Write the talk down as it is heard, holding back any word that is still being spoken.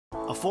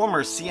a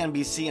former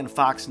CNBC and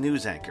Fox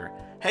news anchor,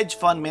 hedge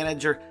fund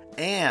manager,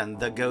 and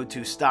the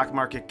go-to stock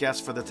market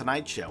guest for The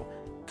Tonight Show,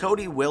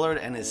 Cody Willard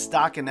and his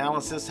stock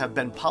analysis have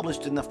been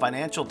published in the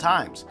Financial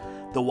Times,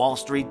 the Wall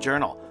Street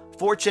Journal,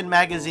 Fortune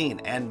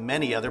magazine, and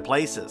many other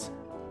places.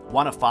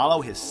 Want to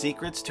follow his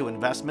secrets to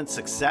investment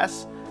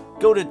success?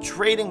 Go to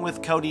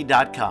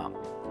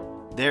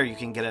tradingwithcody.com. There you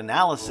can get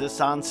analysis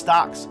on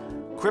stocks,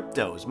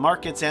 cryptos,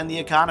 markets, and the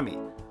economy,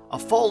 a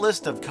full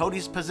list of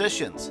Cody's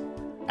positions,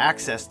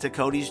 access to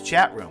Cody's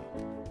chat room,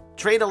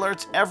 trade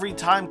alerts every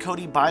time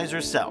Cody buys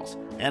or sells,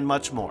 and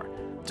much more.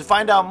 To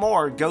find out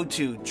more, go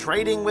to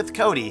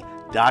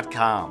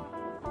tradingwithcody.com.